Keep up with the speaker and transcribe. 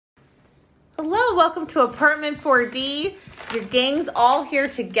Hello, welcome to Apartment 4D. Your gang's all here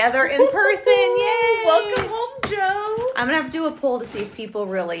together in person. Yay! Welcome home, Joe. I'm going to have to do a poll to see if people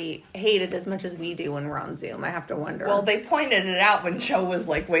really hate it as much as we do when we're on Zoom. I have to wonder. Well, they pointed it out when Joe was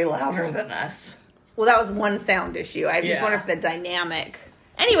like way louder than us. Well, that was one sound issue. I just wonder if the dynamic...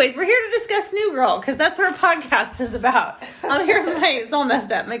 Anyways, we're here to discuss New Girl, because that's what our podcast is about. I'm here with it's all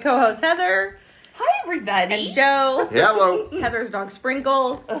messed up, my co-host Heather. Hi, everybody. And Joe. Hello. Heather's dog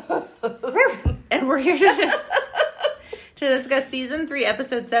Sprinkles. And we're here to discuss Season 3,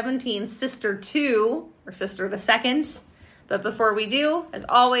 Episode 17, Sister 2, or Sister the Second. But before we do, as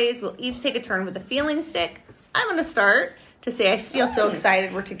always, we'll each take a turn with the feeling stick. I'm going to start to say I feel so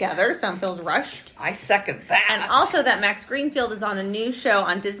excited we're together. Some feels rushed. I second that. And also that Max Greenfield is on a new show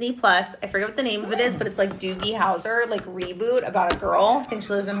on Disney Plus. I forget what the name of it is, but it's like Doogie Howser, like reboot about a girl. I think she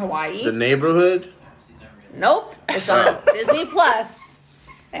lives in Hawaii. The Neighborhood? Nope. It's on Disney Plus.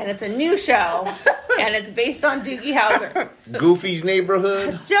 And it's a new show. And it's based on Doogie Howser. Goofy's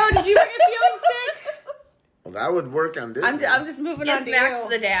Neighborhood? Joe, did you bring a feeling stick? Well, that would work on Disney. I'm just moving on Is to Max you.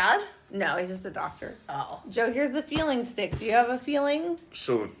 the dad? No, he's just a doctor. Oh. Joe, here's the feeling stick. Do you have a feeling?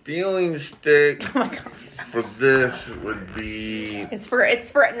 So the feeling stick Oh my god. for this would be... It's for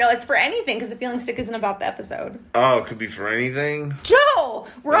anything, because the feeling stick isn't about the episode. Oh, it could be for anything? Joe!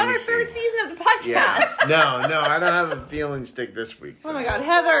 We're Let on me our see. third season of the podcast. Yeah. No, I don't have a feeling stick this week. Oh my god,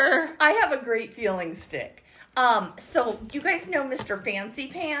 Heather. I have a great feeling stick. So you guys know Mr. Fancy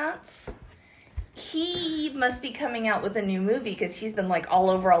Pants? He must be coming out with a new movie because he's been like all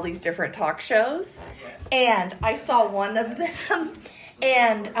over all these different talk shows. And I saw one of them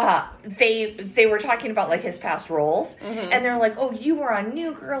and they were talking about like his past roles. Mm-hmm. And they're like, "Oh, you were on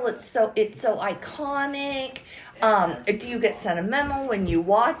New Girl. It's so iconic. Do you get sentimental when you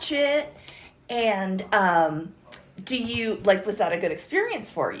watch it? And do you was that a good experience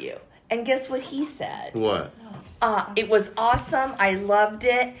for you?" And guess what he said? What? It was awesome. I loved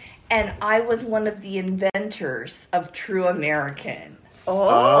it. And I was one of the inventors of True American.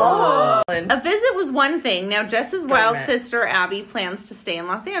 Oh. A visit was one thing. Now, Jess's wild Government. sister, Abby, plans to stay in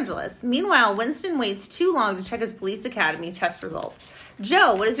Los Angeles. Meanwhile, Winston waits too long to check his police academy test results.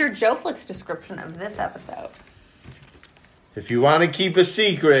 Joe, what is your JoeFlix description of this episode? If you want to keep a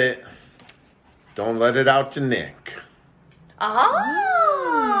secret, don't let it out to Nick. Ah.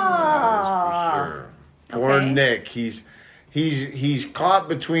 For sure. Poor Okay. Nick. He's caught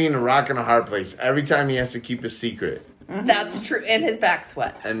between a rock and a hard place every time he has to keep a secret. Mm-hmm. That's true. And his back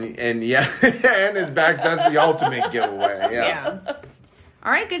sweats. And yeah, and his back, that's the ultimate giveaway. Yeah.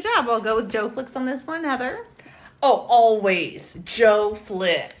 All right, good job. I'll go with JoeFlix on this one, Heather. Oh, always.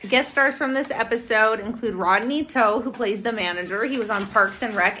 JoeFlix. Guest stars from this episode include Rodney Toe, who plays the manager. He was on Parks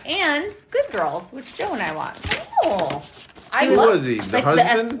and Rec and Good Girls, which Joe and I watched. Oh. Who was he? The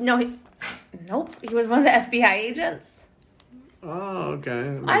husband? Nope. He was one of the FBI agents. Oh, okay.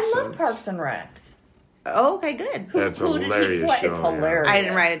 That I makes love sense. Parks and Recs. Oh, okay, good. That's a Who did he hilarious play? show. It's yeah. hilarious. I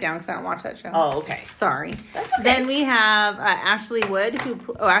didn't write it down because I don't watch that show. Oh, okay. Sorry. That's okay. Then we have Ashley Wood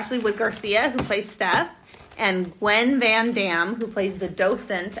Garcia, who plays Steph, and Gwen Van Dam, who plays the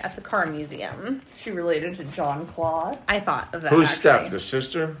docent at the car museum. She related to John Claude. I thought of that. Who's actually. Steph? The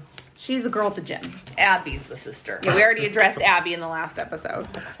sister? She's the girl at the gym. Abby's the sister. Yeah, we already addressed Abby in the last episode.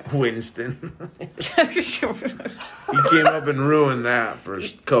 Winston. He came up and ruined that for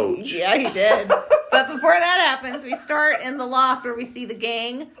Coach. Yeah, he did. But before that happens, we start in the loft where we see the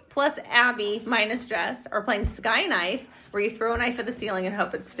gang plus Abby minus Jess are playing Sky Knife, where you throw a knife at the ceiling and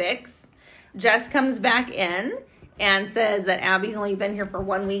hope it sticks. Jess comes back in and says that Abby's only been here for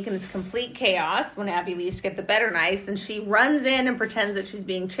 1 week and it's complete chaos when Abby leaves to get the better knives. And she runs in and pretends that she's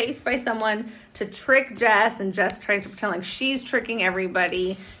being chased by someone to trick Jess. And Jess tries to pretend like she's tricking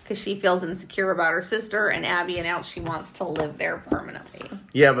everybody because she feels insecure about her sister. And Abby announced she wants to live there permanently.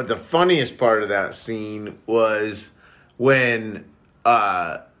 Yeah, but the funniest part of that scene was when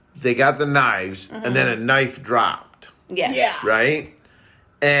they got the knives and then a knife dropped, Yes. Yeah. right?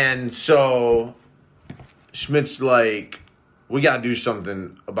 And so Schmidt's like, we got to do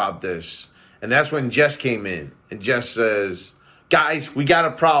something about this. And that's when Jess came in. And Jess says, guys, we got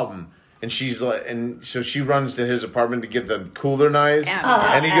a problem. And she's like, and so she runs to his apartment to get the cooler knives.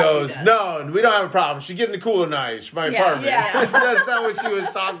 And he goes, no, we don't have a problem. She's getting the cooler knives from my apartment. Yeah. That's not what she was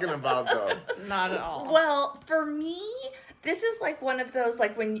talking about, though. Not at all. Well, for me, this is like one of those,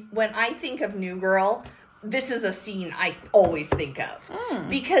 like when I think of New Girl, this is a scene I always think of.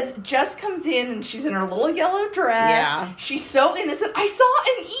 Because Jess comes in and she's in her little yellow dress. Yeah. She's so innocent. I saw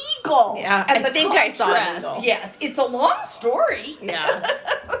an eagle. Yeah, And I think I saw an contrast- eagle. Yes. It's a long story. Yeah.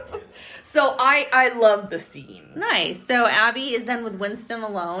 So I love the scene. Nice. So Abby is then with Winston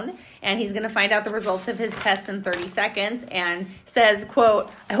alone, and he's going to find out the results of his test in 30 seconds and says, quote,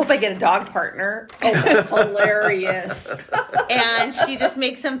 I hope I get a dog partner. Oh, that's hilarious. And she just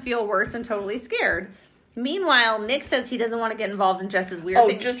makes him feel worse and totally scared. Meanwhile, Nick says he doesn't want to get involved in Jess's weird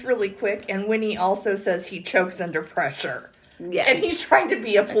thing. Just really quick. And Winnie also says he chokes under pressure. Yeah. And he's trying to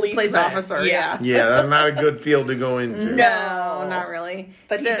be a police officer, yeah. Yeah, that's not a good field to go into. No, not really.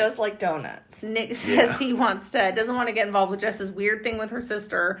 But he does like donuts. Nick says he doesn't want to get involved with Jess's weird thing with her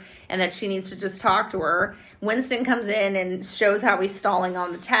sister and that she needs to just talk to her. Winston comes in and shows how he's stalling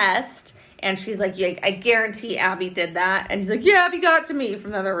on the test. And she's like, yeah, I guarantee Abby did that. And he's like, yeah, Abby got to me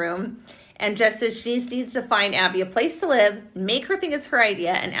from the other room. And Jess says she needs to find Abby a place to live, make her think it's her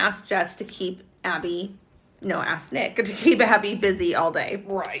idea, and ask Nick to keep Abby busy all day.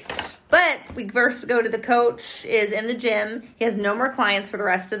 Right. But we first go to the coach is in the gym. He has no more clients for the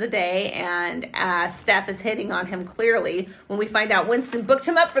rest of the day, and Steph is hitting on him clearly when we find out Winston booked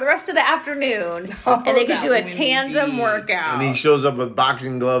him up for the rest of the afternoon, and they could do a tandem workout. And he shows up with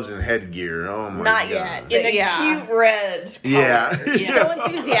boxing gloves and headgear. Oh my god! Not yet. In a cute red color. Yeah. So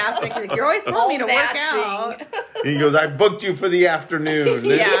enthusiastic. Like, you're always telling me to work out. He goes, I booked you for the afternoon.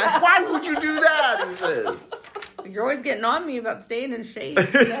 Yeah. Why would you do that? He says. You're always getting on me about staying in shape.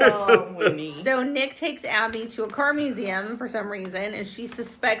 Oh, Winnie. So Nick takes Abby to a car museum for some reason, and she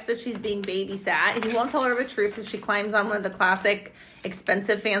suspects that she's being babysat. He won't tell her the truth as she climbs on one of the classic,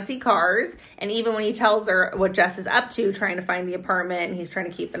 expensive, fancy cars. And even when he tells her what Jess is up to, trying to find the apartment, and he's trying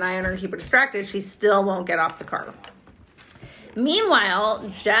to keep an eye on her and keep her distracted, she still won't get off the car.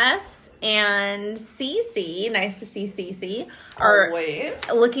 Meanwhile, Jess and Cece, nice to see Cece, are Always.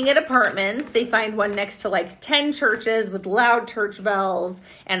 looking at apartments. They find one next to like 10 churches with loud church bells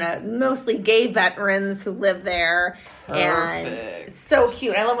and mostly gay veterans who live there. And it's so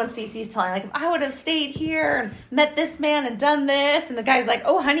cute. I love when Cece's telling, like, if I would have stayed here and met this man and done this. And the guy's like,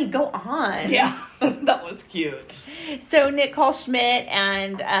 oh, honey, go on. Yeah, that was cute. So Nick calls Schmidt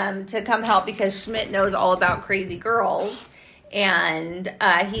and to come help because Schmidt knows all about crazy girls. And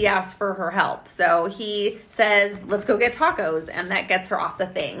he asks for her help. So he says, let's go get tacos. And that gets her off the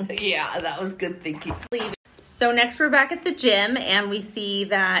thing. Yeah, that was good thinking. So next we're back at the gym. And we see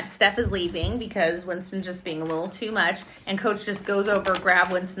that Steph is leaving because Winston's just being a little too much. And Coach just goes over,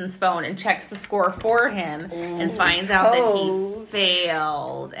 grabs Winston's phone and checks the score for him. And finds out that he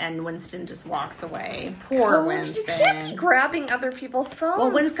failed. And Winston just walks away. Poor Winston. You can't be grabbing other people's phones.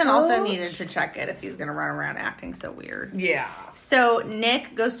 Well, Winston Coach. also needed to check it if he's going to run around acting so weird. Yeah. So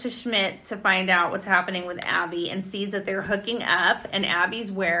Nick goes to Schmidt to find out what's happening with Abby and sees that they're hooking up and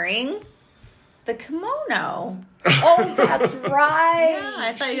Abby's wearing the kimono. Oh, that's right. Yeah,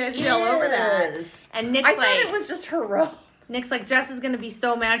 I thought you guys would be all over that. And Nick's I thought it was just her robe. Nick's like, Jess is going to be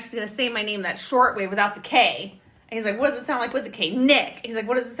so mad she's going to say my name that short way without the K. And he's like, what does it sound like with the K? Nick. He's like,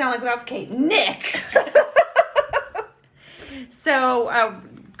 what does it sound like without the K? Nick. So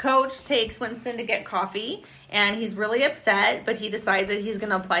Coach takes Winston to get coffee. And he's really upset, but he decides that he's going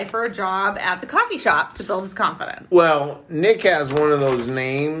to apply for a job at the coffee shop to build his confidence. Well, Nick has one of those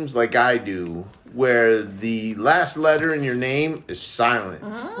names, like I do, where the last letter in your name is silent.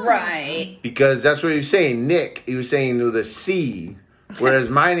 Right. Because that's what he was saying. Nick, he was saying with a C, whereas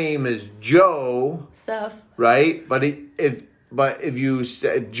my name is Joe, Stuff. right? But if you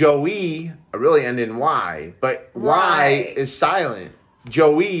said Joey, I really end in Y, but Right. Y is silent.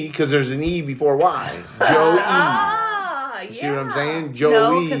 Joey, because there's an E before Y. Joey. You see what I'm saying? Joey.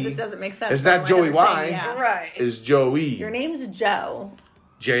 No, because it doesn't make sense. It's not Like Joey I'm Y. saying, yeah. Right. It's Joey. Your name's Joe.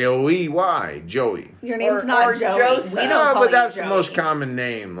 Joey. Joey. Your name's Or not Joey. Joseph. We don't No, call but that's you the Joey. most common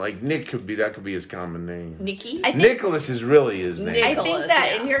name. Like Nick could be his common name. Nikki? I think, Nicholas is really his name. I think Nicholas,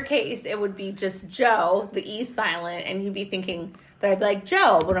 that yeah. in your case, it would be just Joe, the E silent, and you'd be thinking that I'd be like,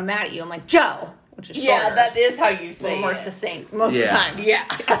 Joe, when I'm mad at you, I'm like, Joe, which is Yeah, shorter. that is how you a little say more it. succinct most of Yeah. the time. Yeah.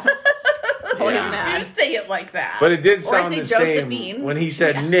 Always Yeah. mad. You say it like that. But it did Or I sound say the same Josephine. when he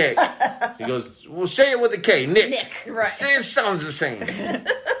said Nick. He goes, well, say it with a K. Nick. Nick. Right. Say it sounds the same.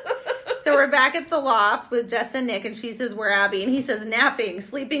 So we're back at the loft with Jess and Nick, and she says, where Abby? And he says, napping,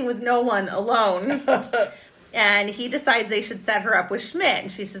 sleeping with no one, alone. And he decides they should set her up with Schmidt.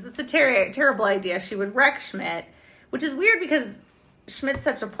 And she says, that's a terrible idea. She would wreck Schmidt, which is weird because Schmidt's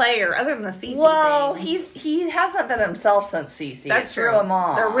such a player, other than the Cece Well, thing. he hasn't been himself since Cece. That's It true. threw him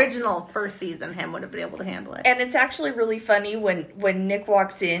off. The original first season, him would have been able to handle it. And it's actually really funny when Nick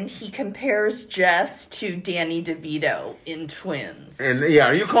walks in, he compares Jess to Danny DeVito in Twins. And yeah,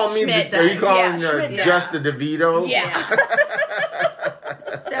 are you calling me? Schmidt Are you does. calling Yeah, Schmidt does. just the DeVito? Yeah.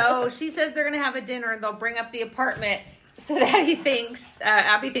 So she says they're going to have a dinner and they'll bring up the apartment. so that he thinks,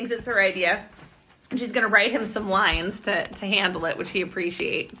 Abby thinks it's her idea. And she's going to write him some lines to handle it, which he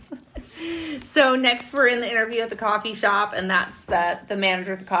appreciates. So next we're in the interview at the coffee shop, and that's the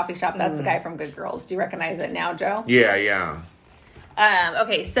manager at the coffee shop. That's the guy from Good Girls. Do you recognize it now, Joe? Yeah.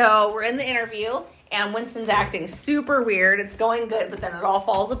 Okay, so we're in the interview, and Winston's acting super weird. It's going good, but then it all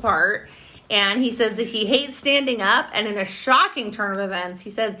falls apart. And he says that he hates standing up, and in a shocking turn of events, he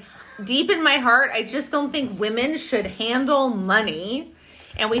says, deep in my heart, I just don't think women should handle money.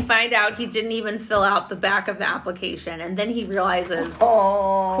 And we find out he didn't even fill out the back of the application. And then he realizes,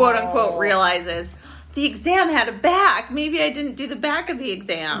 quote unquote, realizes, the exam had a back. Maybe I didn't do the back of the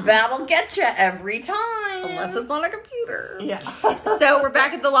exam. That'll get you every time. Unless it's on a computer. Yeah. So we're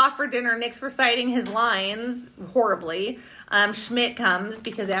back at the loft for dinner. Nick's reciting his lines horribly. Schmidt comes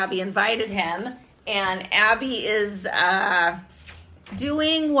because Abby invited him. And Abby is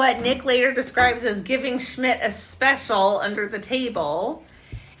doing what Nick later describes as giving Schmidt a special under the table.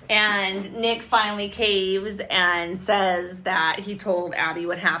 And Nick finally caves and says that he told Abby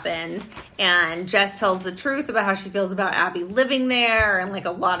what happened. And Jess tells the truth about how she feels about Abby living there. And like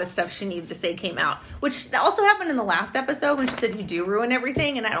a lot of stuff she needed to say came out. Which also happened in the last episode when she said you do ruin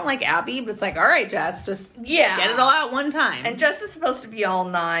everything. And I don't like Abby, but it's like, all right, Jess, just get it all out one time. And Jess is supposed to be all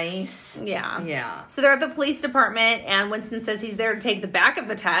nice. Yeah. So they're at the police department and Winston says he's there to take the back of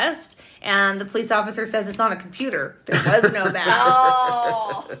the test. And the police officer says it's on a computer. There was no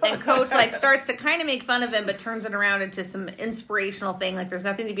back. And Coach starts to kind of make fun of him, but turns it around into some inspirational thing. Like, there's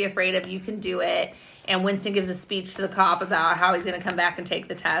nothing to be afraid of. You can do it. And Winston gives a speech to the cop about how he's going to come back and take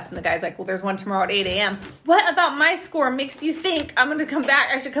the test. And the guy's like, well, there's one tomorrow at 8 a.m. What about my score makes you think I'm going to come back?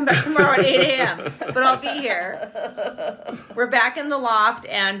 I should come back tomorrow at 8 a.m. But I'll be here. We're back in the loft,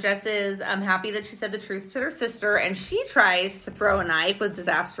 and Jess is happy that she said the truth to her sister. And she tries to throw a knife with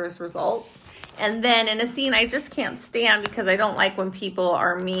disastrous results. And then in a scene I just can't stand because I don't like when people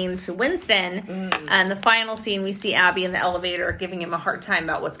are mean to Winston. And the final scene, we see Abby in the elevator giving him a hard time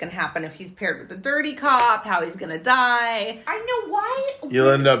about what's going to happen if he's paired with the dirty cop, how he's going to die. I know why.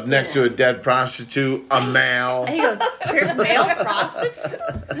 You'll end up next to a dead prostitute, a male. And he goes, there's male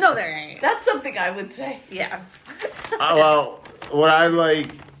prostitutes? No, there ain't. That's something I would say. Yeah. Well, what I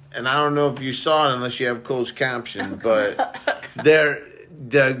like, and I don't know if you saw it unless you have closed caption, but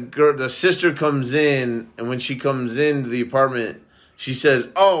the sister comes in, and when she comes into the apartment, she says,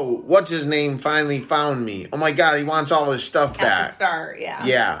 "Oh, what's his name finally found me. Oh my God, he wants all his stuff back." At the start, yeah.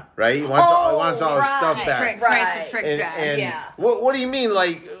 Yeah, right? He wants all his stuff back. Tries to trick Jess. And what do you mean?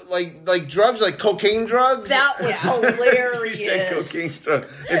 Like drugs? Like cocaine drugs? That was hilarious. She said cocaine drugs.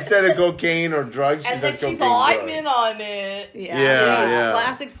 Instead of cocaine or drugs, she and said then cocaine she's all, drugs. I'm in on it. Yeah.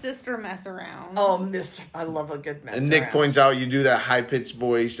 Classic sister mess around. Oh, I love a good mess And Nick around. points out you do that high-pitched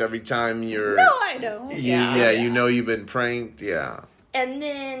voice every time you're... No, I don't. You know you've been pranked. Yeah. And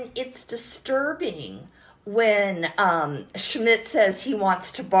then it's disturbing when Schmidt says he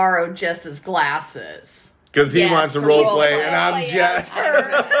wants to borrow Jess's glasses. Because he wants to role play, and I'm play Jess.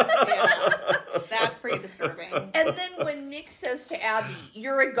 That's pretty disturbing. And then when Nick says to Abby,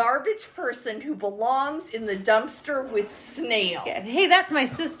 you're a garbage person who belongs in the dumpster with snails. Hey, that's my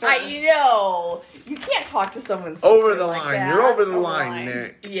sister. I know. You can't talk to someone Over the like line. that. You're over the line,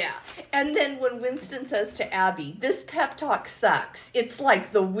 Nick. Yeah. And then when Winston says to Abby, this pep talk sucks, it's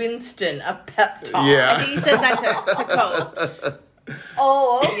like the Winston of pep talk. Yeah. I think he says that to Coach.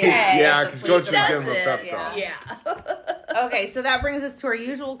 Oh, okay. Yeah, because Coach was Does giving him a pep it? talk. Yeah. Okay, so that brings us to our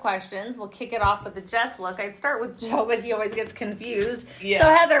usual questions. We'll kick it off with the Jess look. I'd start with Joe, but he always gets confused. Yeah. So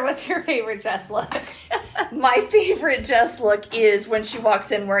Heather, what's your favorite Jess look? My favorite Jess look is when she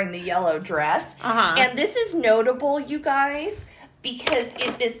walks in wearing the yellow dress. Uh-huh. And this is notable, you guys, because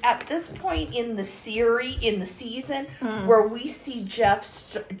it is at this point in the season, where we see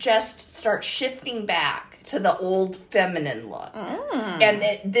Jess start shifting back to the old feminine look.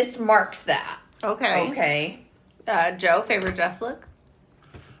 And this marks that. Okay. Joe, favorite Jess look?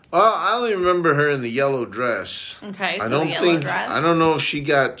 Well, I only remember her in the yellow dress. Okay, so I don't the yellow dress. I don't know if she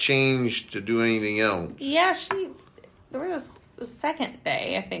got changed to do anything else. Yeah, there was the second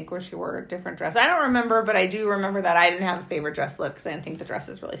day, I think, where she wore a different dress. I don't remember, but I do remember that I didn't have a favorite dress look because I didn't think the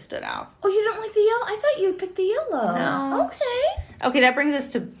dresses really stood out. Oh, you don't like the yellow? I thought you picked the yellow. No. Okay, that brings us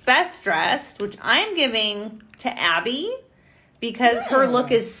to best dressed, which I'm giving to Abby because her look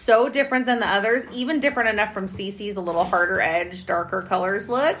is so different than the others, even different enough from Cece's a little harder edge, darker colors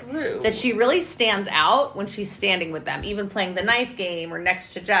look, that she really stands out when she's standing with them. Even playing the knife game or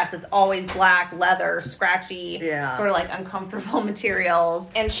next to Jess, it's always black, leather, scratchy, sort of like uncomfortable materials.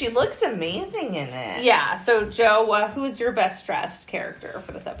 And she looks amazing in it. Yeah, so Joe, who's your best dressed character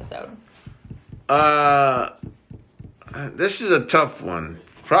for this episode? This is a tough one.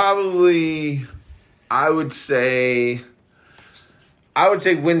 Probably, I would say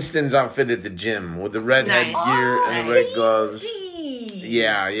Winston's outfit at the gym with the red Nice. headgear and the red gloves. Samesies.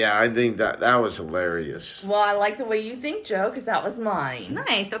 Yeah, I think that was hilarious. Well, I like the way you think, Joe, because that was mine.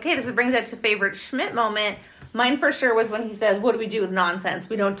 Nice. Okay, this brings us to favorite Schmidt moment. Mine for sure was when he says, "What do we do with nonsense?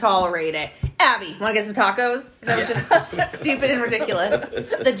 We don't tolerate it." Abby, want to get some tacos? That was just stupid and ridiculous.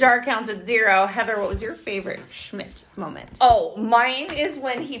 The jar counts at 0. Heather, what was your favorite Schmidt moment? Oh, mine is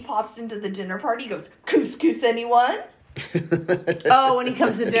when he pops into the dinner party. He goes, "Couscous, anyone?" Oh, when he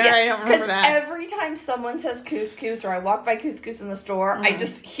comes to dinner, I don't remember that. Every time someone says couscous, or I walk by couscous in the store, I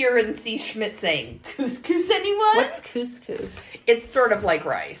just hear and see Schmidt saying, "Couscous, anyone?" What's couscous? It's sort of like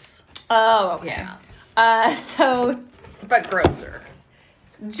rice. Oh, okay. Yeah. So, But grosser.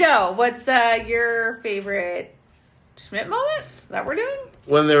 Joe, what's your favorite Schmidt moment that we're doing?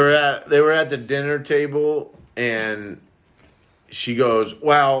 When they were at the dinner table and she goes,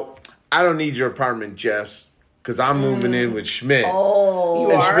 "Well, I don't need your apartment, Jess, because I'm moving in with Schmidt." Oh.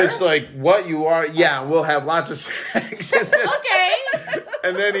 You and are? Schmidt's like, "What, you are? Yeah, we'll have lots of sex." Okay.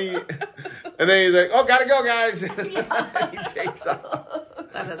 And then he's like, "Oh, gotta go, guys." And he takes off.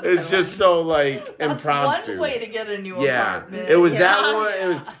 That is a It's good just so like That's impromptu. one way to get a new Yeah, apartment. it was Yeah. that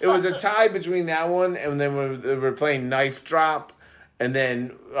one. It was a tie between that one and then we were playing Knife Drop, and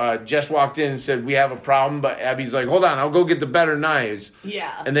then Jess walked in and said, "We have a problem," but Abby's like, "Hold on, I'll go get the better knives." Yeah.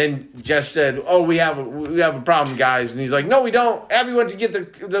 And then Jess said, "Oh, we have a problem, guys," and he's like, "No, we don't. Abby went to get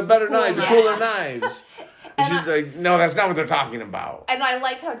the better knives, the cooler knives." And she's like, "No, that's not what they're talking about." And I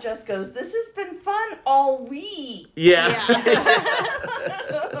like how Jess goes, "This has been fun all week." Yeah.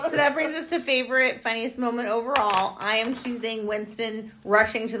 So that brings us to favorite, funniest moment overall. I am choosing Winston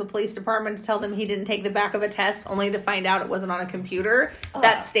rushing to the police department to tell them he didn't take the back of a test, only to find out it wasn't on a computer.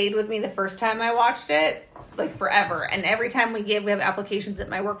 That stayed with me the first time I watched it, like forever. And every time we have applications at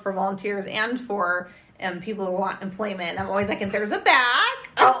my work for volunteers and for people who want employment. I'm always like, "And there's a back."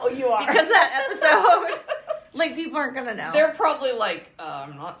 Oh, you are. Because that episode, like, people aren't going to know. They're probably like,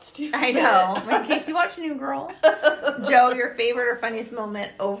 I'm not stupid. I know. In case you watch New Girl. Joe, your favorite or funniest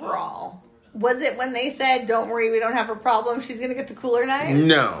moment overall? Was it when they said, "Don't worry, we don't have a problem. She's going to get the cooler knives"?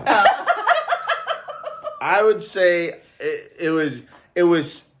 No. I would say it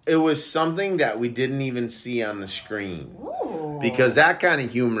was something that we didn't even see on the screen. Because that kind of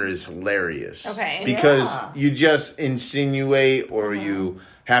humor is hilarious. Okay. Because Yeah. you just insinuate or you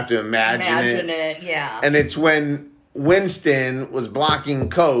have to imagine it. Yeah. And it's when Winston was blocking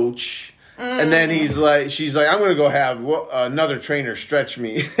Coach, and then she's like, "I'm going to go have another trainer stretch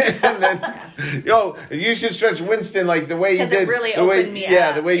me." And then, you should stretch Winston like the way you 'Cause it did. really the way, opened me yeah,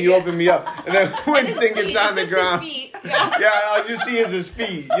 up. the way you opened me up. And then Winston gets on the It's just his ground. feet. Yeah, all you see is his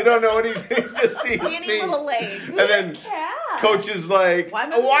feet. You don't know what he's just see his Skinny feet. little legs. And then Cat. Coach is like, Why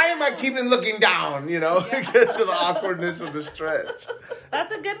why, am I am I keeping looking down? Because of the awkwardness of the stretch.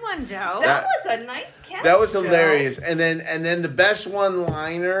 That's a good one, Joe. That was a nice cat. That was Joe. hilarious. And then the best one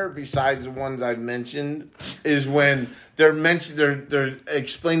liner, besides the ones I've mentioned, is when they're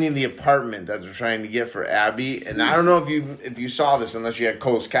explaining the apartment that they're trying to get for Abby. And I don't know if you saw this unless you had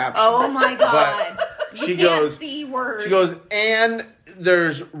closed captions. Oh, my God. She You can't goes, see words. She goes, "And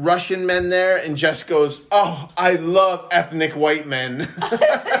there's Russian men there," and Jess goes, "Oh, I love ethnic white men." She did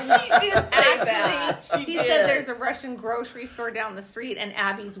say that. Actually, She he did. said there's a Russian grocery store down the street, and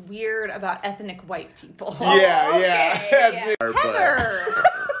Abby's weird about ethnic white people. Yeah. okay, But- Heather,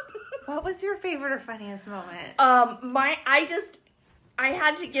 what was your favorite or funniest moment? I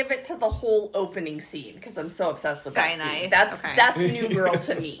had to give it to the whole opening scene because I'm so obsessed with Sky that scene. Knife. Okay. That's New Girl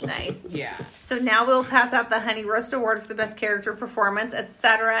to me. Nice. Yeah. So now we'll pass out the Honey Roast Award for the best character performance,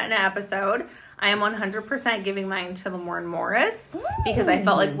 etc. in an episode. I am 100% giving mine to Lamorne Morris because I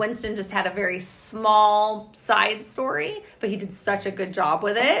felt like Winston just had a very small side story, but he did such a good job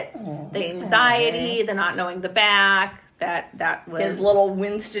with it. The anxiety, the not knowing the back, that was His little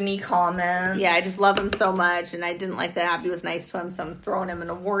Winston-y comment. Yeah, I just love him so much, and I didn't like that Abby was nice to him, so I'm throwing him an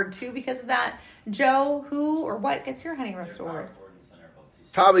award too because of that. Joe, who or what gets your Honey Roast Award?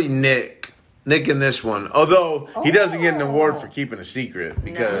 Probably Nick. Nick in this one. Although he doesn't get an award for keeping a secret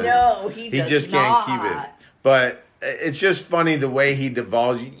because No, he does just can't keep not. it. But it's just funny the way he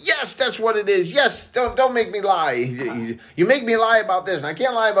divulges. Yes, that's what it is. Yes, don't make me lie. You make me lie about this, and I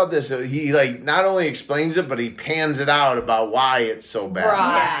can't lie about this. So he not only explains it, but he pans it out about why it's so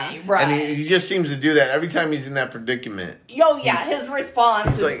bad. Right. And he just seems to do that every time he's in that predicament. Oh yeah, his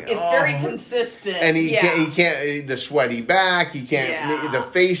response is like, it's very consistent. And he can't the sweaty back. He can't Yeah. the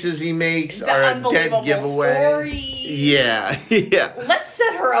faces he makes The are a unbelievable dead giveaway. story. Yeah. Let's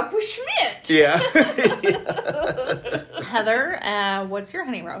set her up with Schmidt. Yeah. Heather, what's your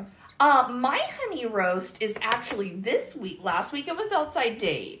honey roast? My honey roast is actually this week. Last week it was Outside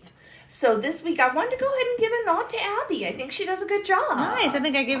Dave. So this week I wanted to go ahead and give a nod to Abby. I think she does a good job. Nice. I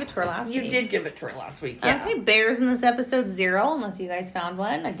think I gave it to her last week. You did give it to her last week, yeah. Okay, bears in this episode 0, unless you guys found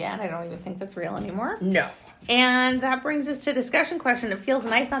one. Again, I don't even think that's real anymore. No. And that brings us to discussion question. It feels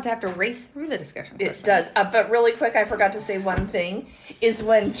nice not to have to race through the discussion question. It does. But really quick, I forgot to say one thing, is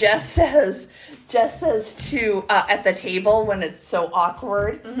when Jess says to, at the table, when it's so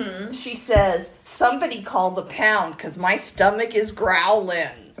awkward, she says, somebody call the pound, because my stomach is growling.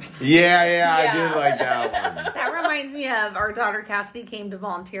 Yeah, I did like that one. That reminds me of our daughter Cassidy came to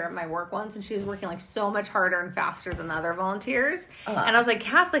volunteer at my work once, and she was working like so much harder and faster than the other volunteers. And I was like,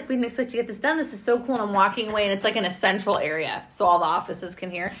 Cass, like we didn't expect you to get this done. This is so cool. And I'm walking away, and it's like an essential area, so all the offices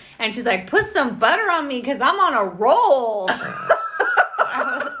can hear. And she's like, put some butter on me because I'm on a roll.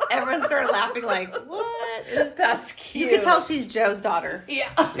 Everyone started laughing like, what is That's cute. You can tell she's Joe's daughter. Yeah.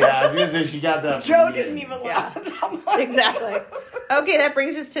 Yeah, I was gonna say she got that. Joe didn't even laugh at that one. Exactly. Okay, that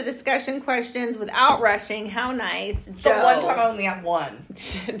brings us to discussion questions without rushing. How nice. The Joe. one time I only have one.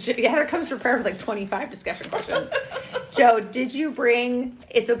 Heather comes prepared with like 25 discussion questions. Joe, did you bring,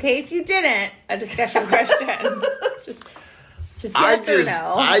 it's okay if you didn't, a discussion question? just yes or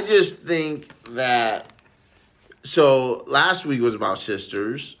no. I just think that, so last week was about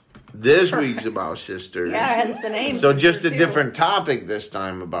sisters. This week's about sisters. Yeah, hence the name. So just a Sister too. different topic this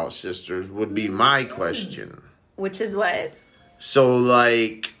time about sisters would be my question. Which is what? So,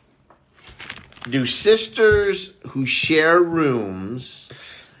 like, do sisters who share rooms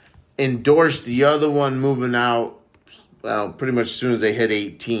endorse the other one moving out, well, pretty much as soon as they hit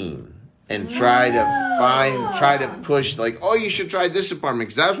 18? And try to push, like, oh, you should try this apartment,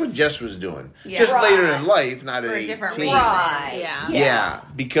 because that's what Jess was doing. Yeah. Just Right. later in life, not For at a 18. different reason. Right. Yeah. Yeah,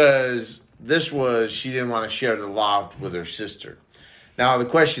 because this was, she didn't want to share the loft with her sister. Now, the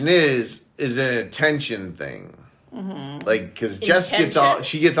question is it an attention thing? Mm-hmm. Like, because Jess gets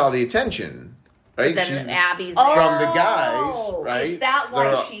all the attention. Right? Then She's Abby's from there. the guys, right? Is that why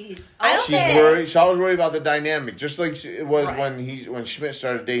They're- she's... I don't She's think- worried. She's always worried about the dynamic, just like it was Right. when Schmidt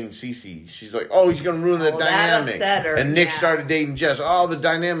started dating Cece. She's like, "Oh, he's gonna ruin the Oh, that dynamic." upset her, And Nick yeah. started dating Jess. Oh, the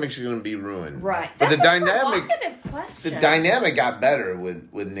dynamic's gonna be ruined. Right. But That's the a dynamic, provocative question. the dynamic got better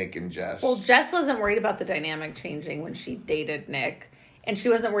with Nick and Jess. Well, Jess wasn't worried about the dynamic changing when she dated Nick. And she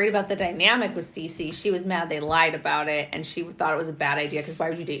wasn't worried about the dynamic with Cece. She was mad they lied about it. And she thought it was a bad idea because why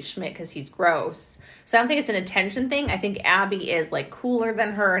would you date Schmidt? Because he's gross. So I don't think it's an attention thing. I think Abby is like cooler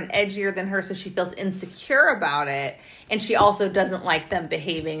than her and edgier than her. So she feels insecure about it. And she also doesn't like them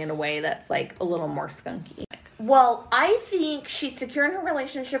behaving in a way that's like a little more skunky. Well, I think she's secure in her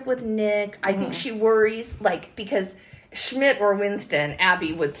relationship with Nick. I think she worries, like, because Schmidt or Winston,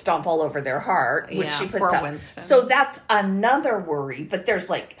 Abby would stomp all over their heart, which Yeah, she puts poor up. Winston. So that's another worry, but there's,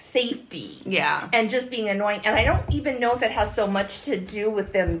 like, safety. Yeah. And just being annoying. And I don't even know if it has so much to do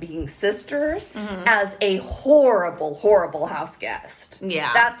with them being sisters as a horrible, horrible house guest.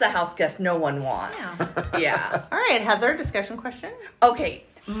 Yeah. That's the house guest no one wants. Yeah. All right, Heather, discussion question. Okay,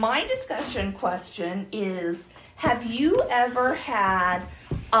 my discussion question is, have you ever had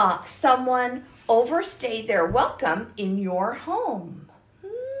someone overstay their welcome in your home?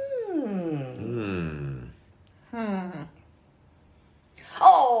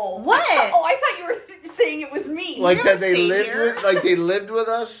 Oh, What? Oh, I thought you were saying it was me. like you that ever they stay lived here? with, like they lived with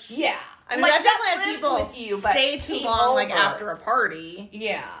us. Yeah. I mean, Like, I've that definitely had lived people with you, but stay too came long, like over. after a party.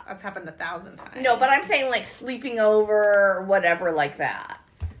 Yeah. That's happened 1,000 times. No, but I'm saying like sleeping over or whatever like that.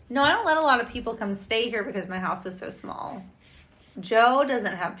 No, I don't let a lot of people come stay here because my house is so small. Joe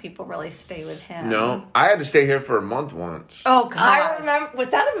doesn't have people really stay with him. No, I had to stay here for a month once. Oh God. I remember, was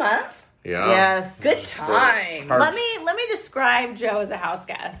that a month? Yeah. Yes. Good time. Her- Let me describe Joe as a house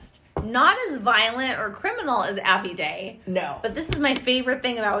guest. Not as violent or criminal as Abby Day. No. But this is my favorite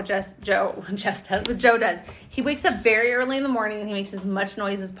thing about what what Joe does. He wakes up very early in the morning and he makes as much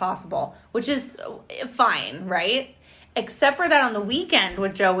noise as possible, which is fine, right? Except for that on the weekend,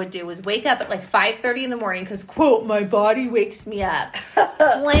 what Joe would do was wake up at like 5:30 in the morning because, quote, my body wakes me up,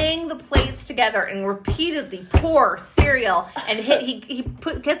 playing the plates together and repeatedly pour cereal and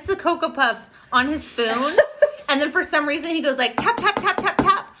gets the Cocoa Puffs on his spoon, and then for some reason he goes like tap, tap, tap, tap,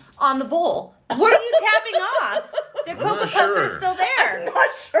 tap on the bowl. What are you tapping off? The Cocoa Puffs sure. are still there. Not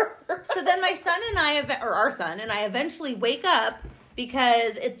sure. So then my son and our son and I eventually wake up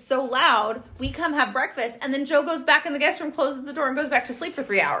because it's so loud. We come have breakfast, and then Joe goes back in the guest room, closes the door, and goes back to sleep for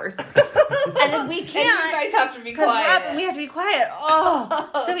 3 hours. And then we can't. And you guys have to be because quiet. we're up and we have to be quiet.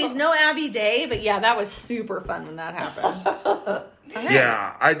 Oh, so he's no Abby Day, but yeah, that was super fun when that happened.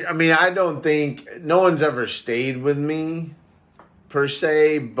 Yeah, I mean, I don't think no one's ever stayed with me per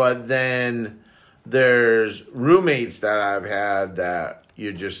se, but then there's roommates that I've had that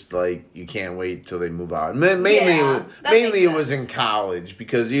you're just like you can't wait till they move out. Mainly, Yeah, that mainly makes it was in sense. college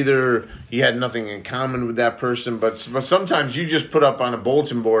because either you had nothing in common with that person, but sometimes you just put up on a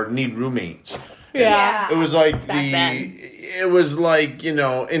bulletin board need roommates. Yeah. It was like Back then. it was like,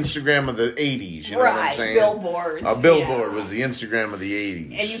 Instagram of the 80s, you know what I'm Right, saying? billboards, A billboard yeah. was the Instagram of the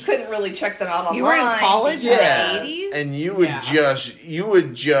 80s. And you couldn't really check them out online. You were in college Yeah. in the 80s? And you would just,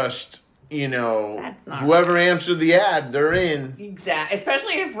 That's not whoever answered the ad, they're in. Exactly.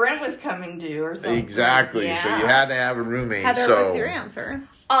 Especially if rent was coming due or something. Exactly. Yeah. So you had to have a roommate. Heather, so what's your answer?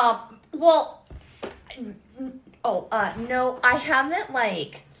 Well, no, I haven't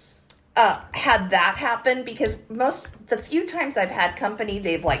had that happen because the few times I've had company,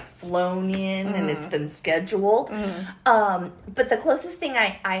 they've flown in and it's been scheduled. But the closest thing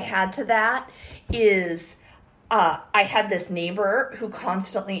I had to that is I had this neighbor who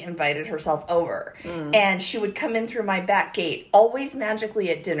constantly invited herself over, and she would come in through my back gate, always magically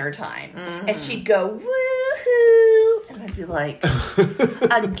at dinner time, and she'd go, woohoo, and I'd be like,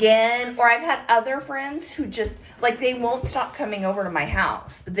 again. Or I've had other friends who just, they won't stop coming over to my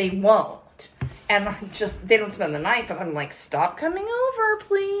house. They won't. And they don't spend the night, but I'm like, stop coming over,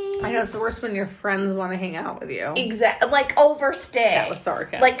 please. I know it's the worst when your friends want to hang out with you. Exactly. overstay. That was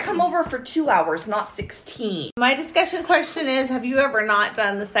sarcasm. Come over for 2 hours, not 16. My discussion question is, have you ever not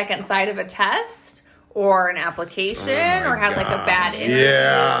done the second side of a test or an application or had a bad interview?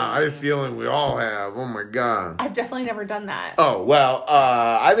 Yeah, I have a feeling we all have. Oh my God. I've definitely never done that. Oh, well,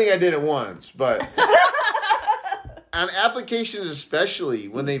 I think I did it once, but on applications especially,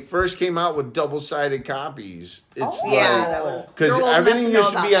 when they first came out with double-sided copies, it's that was... because You're old everything enough used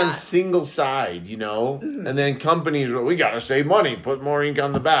to to know be about on that. single side, and then companies were, we got to save money, put more ink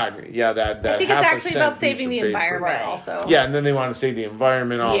on the back. Yeah, that I think half it's a actually cent about saving piece the of paper. environment Right. also. Yeah, and then they want to save the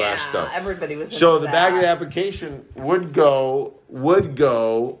environment, all that stuff. Everybody was So into the back of the that. application would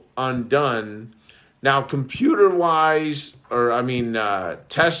go undone. Now, computer-wise,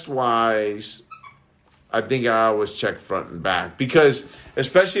 test-wise, I think I always check front and back because,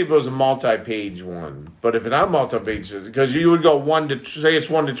 especially if it was a multi-page one. But if it's not multi-page, because you would go say it's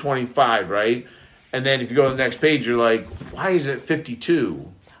 1 to 25, right? And then if you go to the next page, you're like, why is it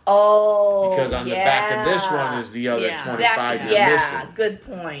 52? Oh, Because on the back of this one is the other 25 you're missing. Good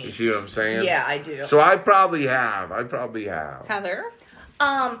point. You see what I'm saying? Yeah, I do. So I probably have. Heather?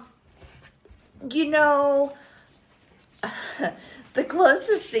 The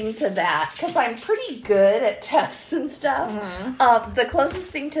closest thing to that, because I'm pretty good at tests and stuff, the closest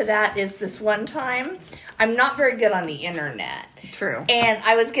thing to that is this one time, I'm not very good on the internet. True. And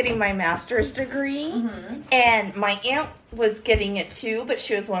I was getting my master's degree, and my aunt was getting it too, but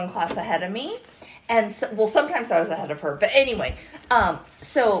she was one class ahead of me. And sometimes I was ahead of her. But anyway,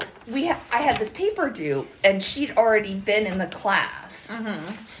 so I had this paper due, and she'd already been in the class.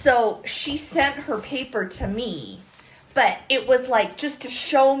 So she sent her paper to me. But it was just to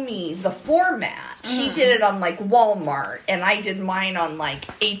show me the format. She did it on Walmart, and I did mine on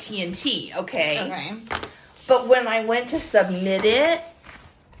AT&T. Okay. But when I went to submit it,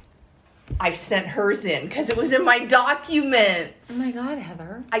 I sent hers in because it was in my documents. Oh my God,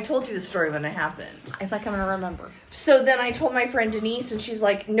 Heather. I told you the story when it happened. I feel like I'm going to remember. So then I told my friend Denise, and she's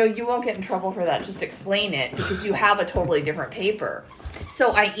like, no, you won't get in trouble for that. Just explain it because you have a totally different paper.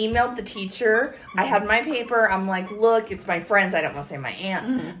 So I emailed the teacher. I had my paper. I'm like, look, it's my friend's. I don't want to say my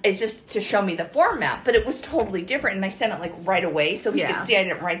aunt's. It's just to show me the format. But it was totally different. And I sent it right away so he could see I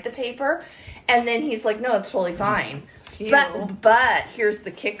didn't write the paper. And then he's like, no, it's totally fine. But here's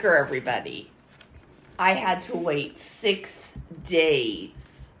the kicker, everybody. I had to wait 6 days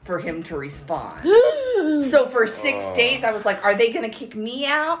for him to respond. So for 6 days, I was like, are they going to kick me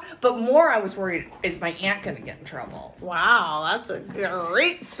out? But more, I was worried, is my aunt going to get in trouble? Wow, that's a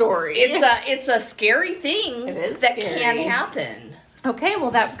great story. It's a scary thing is that scary. can happen. Okay,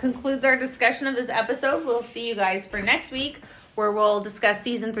 well, that concludes our discussion of this episode. We'll see you guys for next week, where we'll discuss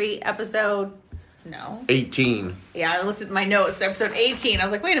season 3, episode... No. 18. Yeah, I looked at my notes. Episode 18. I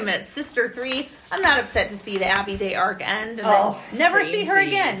was like, wait a minute. Sister 3. I'm not upset to see the Abby Day arc end. And then never see her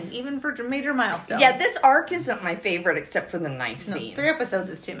again, even for major milestones. Yeah, this arc isn't my favorite except for the knife scene. 3 episodes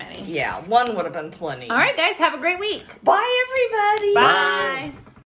is too many. Yeah, 1 would have been plenty. All right, guys. Have a great week. Bye, everybody. Bye.